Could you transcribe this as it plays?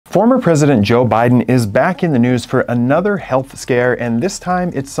Former President Joe Biden is back in the news for another health scare, and this time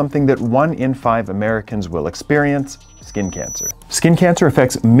it's something that 1 in 5 Americans will experience: skin cancer. Skin cancer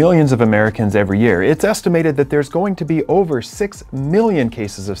affects millions of Americans every year. It's estimated that there's going to be over 6 million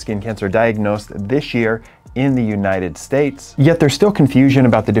cases of skin cancer diagnosed this year in the United States. Yet there's still confusion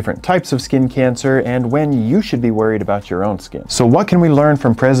about the different types of skin cancer and when you should be worried about your own skin. So what can we learn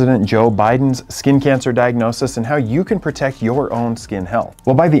from President Joe Biden's skin cancer diagnosis and how you can protect your own skin health?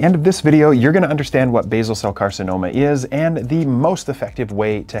 Well, by the end of this video, you're going to understand what basal cell carcinoma is and the most effective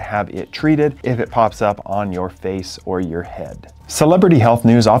way to have it treated if it pops up on your face or your head. Celebrity health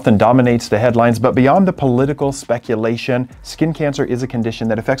news often dominates the headlines, but beyond the political speculation, skin cancer is a condition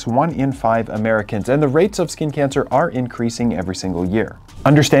that affects 1 in 5 Americans, and the rates of skin cancer are increasing every single year.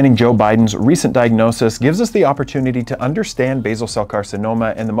 Understanding Joe Biden's recent diagnosis gives us the opportunity to understand basal cell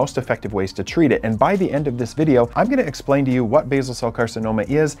carcinoma and the most effective ways to treat it. And by the end of this video, I'm going to explain to you what basal cell carcinoma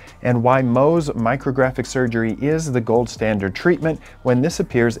is and why Mohs micrographic surgery is the gold standard treatment when this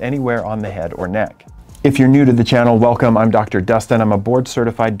appears anywhere on the head or neck. If you're new to the channel, welcome. I'm Dr. Dustin. I'm a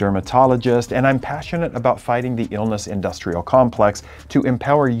board-certified dermatologist, and I'm passionate about fighting the illness industrial complex to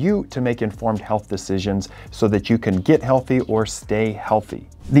empower you to make informed health decisions so that you can get healthy or stay healthy.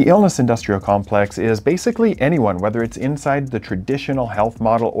 The illness industrial complex is basically anyone, whether it's inside the traditional health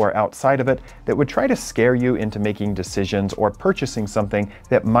model or outside of it, that would try to scare you into making decisions or purchasing something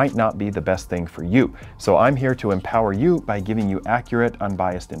that might not be the best thing for you. So I'm here to empower you by giving you accurate,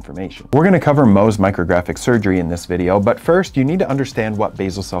 unbiased information. We're going to cover Mohs micrographic surgery in this video, but first you need to understand what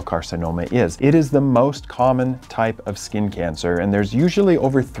basal cell carcinoma is. It is the most common type of skin cancer, and there's usually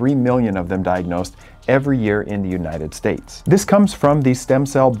over 3 million of them diagnosed every year in the United States. This comes from the stem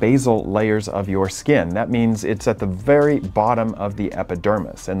cell basal layers of your skin. That means it's at the very bottom of the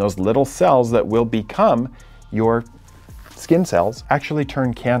epidermis, and those little cells that will become your skin cells actually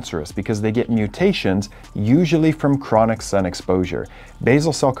turn cancerous because they get mutations, usually from chronic sun exposure.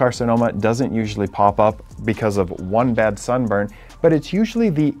 Basal cell carcinoma doesn't usually pop up because of one bad sunburn, but it's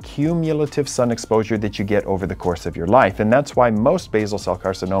usually the cumulative sun exposure that you get over the course of your life, and that's why most basal cell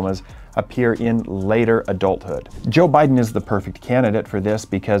carcinomas appear in later adulthood. Joe Biden is the perfect candidate for this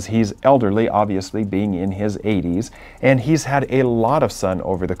because he's elderly, obviously being in his 80s, and he's had a lot of sun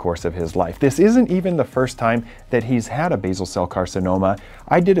over the course of his life. This isn't even the first time that he's had a basal cell carcinoma.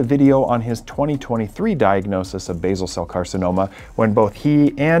 I did a video on his 2023 diagnosis of basal cell carcinoma when both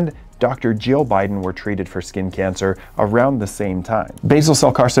he and Dr. Jill Biden were treated for skin cancer around the same time. Basal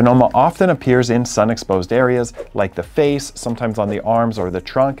cell carcinoma often appears in sun-exposed areas like the face, sometimes on the arms or the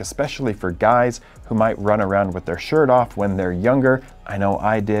trunk, especially for guys who might run around with their shirt off when they're younger. I know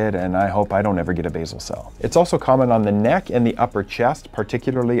I did, and I hope I don't ever get a basal cell. It's also common on the neck and the upper chest,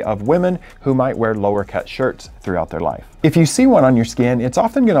 particularly of women who might wear lower cut shirts throughout their life. If you see one on your skin, it's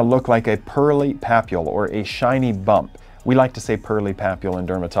often going to look like a pearly papule or a shiny bump. We like to say pearly papule in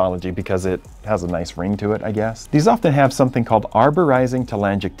dermatology because it has a nice ring to it, I guess. These often have something called arborizing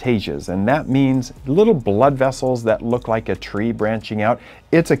telangiectasias, and that means little blood vessels that look like a tree branching out.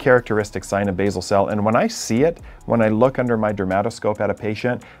 It's a characteristic sign of basal cell, and when I see it, when I look under my dermatoscope at a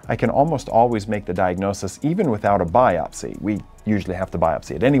patient, I can almost always make the diagnosis even without a biopsy. We usually have to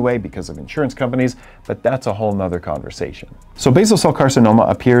biopsy it anyway because of insurance companies, but that's a whole nother conversation. So basal cell carcinoma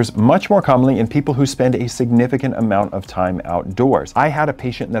appears much more commonly in people who spend a significant amount of time outdoors. I had a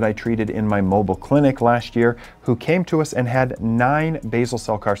patient that I treated in my mobile clinic last year who came to us and had 9 basal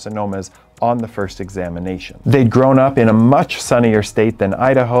cell carcinomas on the first examination. They'd grown up in a much sunnier state than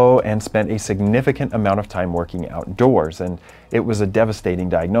Idaho and spent a significant amount of time working outdoors, and it was a devastating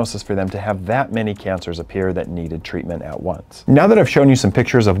diagnosis for them to have that many cancers appear that needed treatment at once. Now that I've shown you some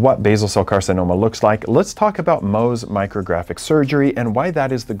pictures of what basal cell carcinoma looks like, let's talk about Mohs micrographic surgery and why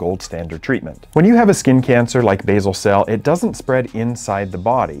that is the gold standard treatment. When you have a skin cancer like basal cell, it doesn't spread inside the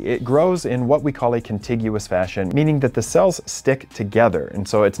body. It grows in what we call a contiguous fashion, meaning that the cells stick together, and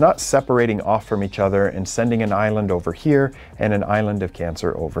so it's not separating off from each other and sending an island over here and an island of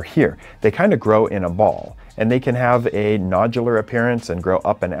cancer over here. They kind of grow in a ball, and they can have a nodular appearance and grow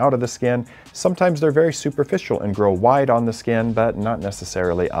up and out of the skin. Sometimes they're very superficial and grow wide on the skin, but not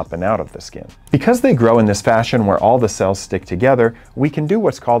necessarily up and out of the skin. Because they grow in this fashion where all the cells stick together, we can do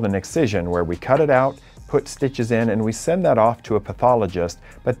what's called an excision, where we cut it out, put stitches in, and we send that off to a pathologist,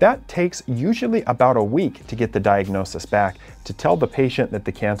 but that takes usually about a week to get the diagnosis back to tell the patient that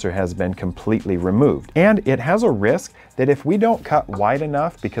the cancer has been completely removed. And it has a risk that if we don't cut wide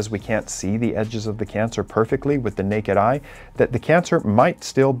enough because we can't see the edges of the cancer perfectly with the naked eye, that the cancer might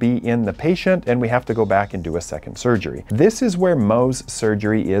still be in the patient and we have to go back and do a second surgery. This is where Mohs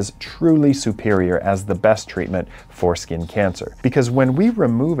surgery is truly superior as the best treatment for skin cancer. Because when we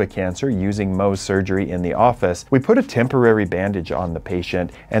remove a cancer using Mohs surgery in the office, we put a temporary bandage on the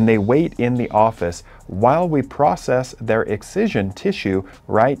patient and they wait in the office while we process their excision tissue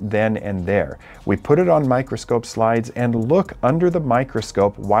right then and there. We put it on microscope slides and look under the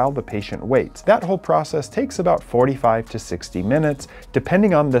microscope while the patient waits. That whole process takes about 45 to 60 minutes,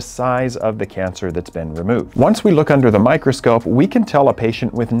 depending on the size of the cancer that's been removed. Once we look under the microscope, we can tell a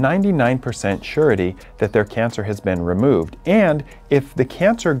patient with 99% surety that their cancer has been removed. And if the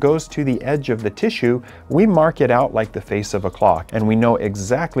cancer goes to the edge of the tissue, we mark it out like the face of a clock, and we know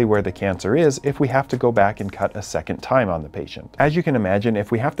exactly where the cancer is if we have to go back and cut a second time on the patient. As you can imagine,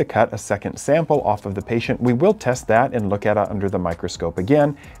 if we have to cut a second sample off of the patient, we will test that and look at it under the microscope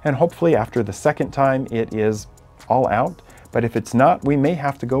again, and hopefully after the second time it is all out. But if it's not, we may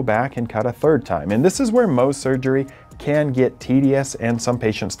have to go back and cut a third time. And this is where Mohs surgery can get tedious, and some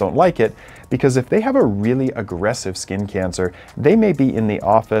patients don't like it, because if they have a really aggressive skin cancer, they may be in the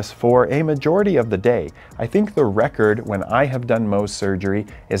office for a majority of the day. I think the record when I have done Mohs surgery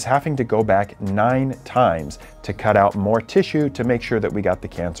is having to go back 9 times to cut out more tissue to make sure that we got the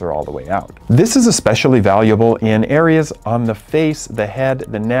cancer all the way out. This is especially valuable in areas on the face, the head,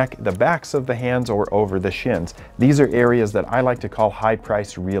 the neck, the backs of the hands, or over the shins. These are areas that I like to call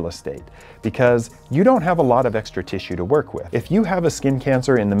high-priced real estate, because you don't have a lot of extra tissue to work with. If you have a skin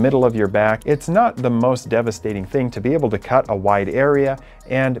cancer in the middle of your back, it's not the most devastating thing to be able to cut a wide area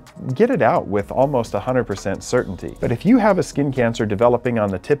and get it out with almost 100% certainty. But if you have a skin cancer developing on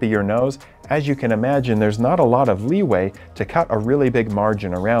the tip of your nose, as you can imagine, there's not a lot of leeway to cut a really big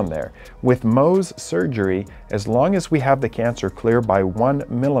margin around there. With Mohs surgery, as long as we have the cancer clear by 1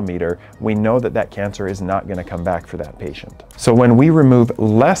 millimeter, we know that that cancer is not going to come back for that patient. So when we remove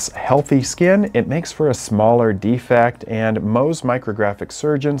less healthy skin, it makes for a smaller defect, and Mohs micrographic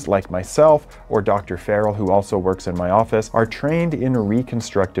surgeons like myself or Dr. Farrell, who also works in my office, are trained in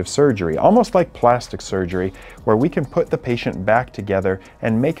reconstructive surgery, almost like plastic surgery, where we can put the patient back together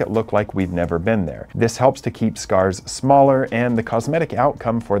and make it look like we've never been there. This helps to keep scars smaller and the cosmetic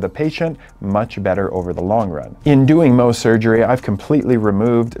outcome for the patient much better over the long run. In doing Mohs surgery, I've completely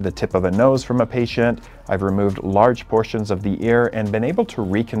removed the tip of a nose from a patient. I've removed large portions of the ear and been able to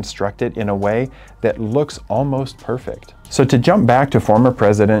reconstruct it in a way that looks almost perfect. So to jump back to former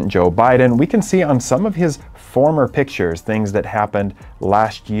President Joe Biden, we can see on some of his former pictures, things that happened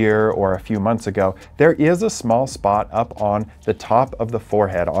last year or a few months ago, there is a small spot up on the top of the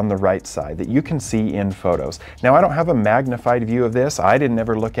forehead on the right side that you can see in photos. Now, I don't have a magnified view of this. I didn't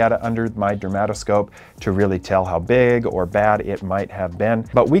ever look at it under my dermatoscope to really tell how big or bad it might have been,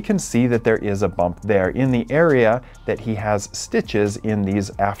 but we can see that there is a bump there in the area that he has stitches in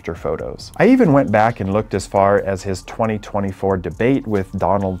these after photos. I even went back and looked as far as his 2024 debate with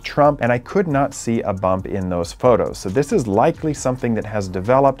Donald Trump, and I could not see a bump in those photos. So this is likely something that has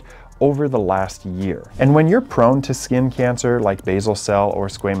developed over the last year. And when you're prone to skin cancer like basal cell or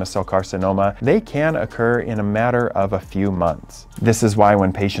squamous cell carcinoma, they can occur in a matter of a few months. This is why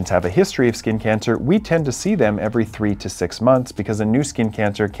when patients have a history of skin cancer, we tend to see them every 3 to 6 months, because a new skin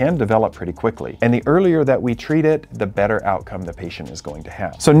cancer can develop pretty quickly. And the earlier that we treat it, the better outcome the patient is going to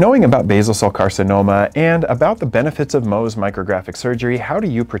have. So knowing about basal cell carcinoma and about the benefits of Mohs micrographic surgery, how do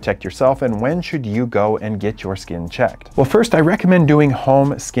you protect yourself and when should you go and get your skin checked? Well, first, I recommend doing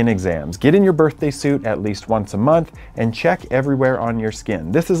home skin exams. Get in your birthday suit at least once a month and check everywhere on your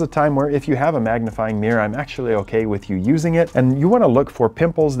skin. This is a time where if you have a magnifying mirror, I'm actually okay with you using it, and you want to look for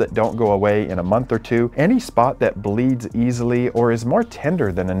pimples that don't go away in a month or two, any spot that bleeds easily or is more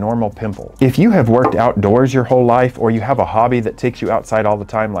tender than a normal pimple. If you have worked outdoors your whole life, or you have a hobby that takes you outside all the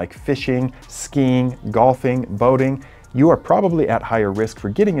time like fishing, skiing, golfing, boating, you are probably at higher risk for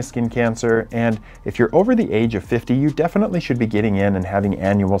getting a skin cancer, and if you're over the age of 50, you definitely should be getting in and having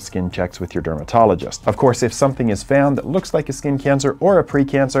annual skin checks with your dermatologist. Of course, if something is found that looks like a skin cancer or a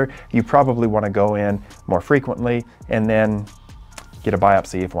precancer, you probably want to go in more frequently and then get a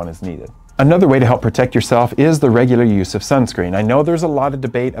biopsy if one is needed. Another way to help protect yourself is the regular use of sunscreen. I know there's a lot of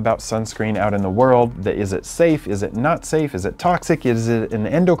debate about sunscreen out in the world. Is it safe? Is it not safe? Is it toxic? Is it an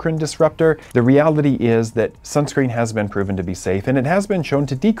endocrine disruptor? The reality is that sunscreen has been proven to be safe, and it has been shown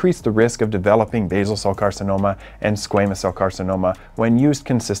to decrease the risk of developing basal cell carcinoma and squamous cell carcinoma when used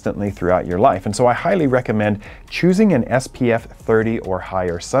consistently throughout your life. And so I highly recommend choosing an SPF 30 or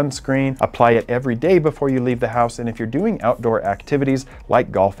higher sunscreen. Apply it every day before you leave the house, and if you're doing outdoor activities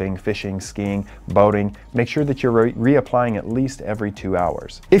like golfing, fishing, skiing, boating, make sure that you're reapplying at least every 2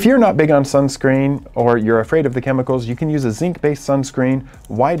 hours. If you're not big on sunscreen or you're afraid of the chemicals, you can use a zinc-based sunscreen,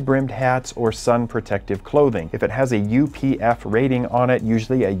 wide-brimmed hats, or sun protective clothing. If it has a UPF rating on it,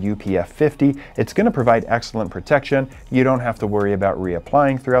 usually a UPF 50, it's going to provide excellent protection. You don't have to worry about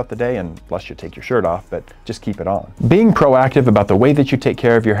reapplying throughout the day unless you take your shirt off, but just keep it on. Being proactive about the way that you take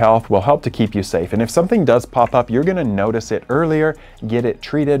care of your health will help to keep you safe. And if something does pop up, you're going to notice it earlier, get it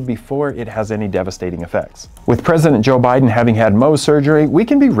treated before it has any devastating effects. With President Joe Biden having had Mohs surgery, we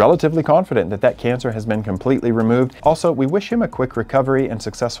can be relatively confident that that cancer has been completely removed. Also, we wish him a quick recovery and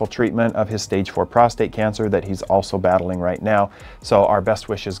successful treatment of his stage 4 prostate cancer that he's also battling right now. So our best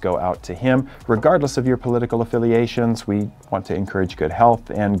wishes go out to him. Regardless of your political affiliations, we want to encourage good health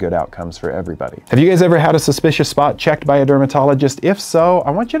and good outcomes for everybody. Have you guys ever had a suspicious spot checked by a dermatologist? If so,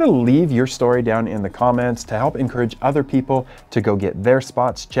 I want you to leave your story down in the comments to help encourage other people to go get their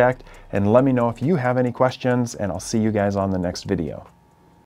spots checked, and let me know if you have any questions, and I'll see you guys on the next video.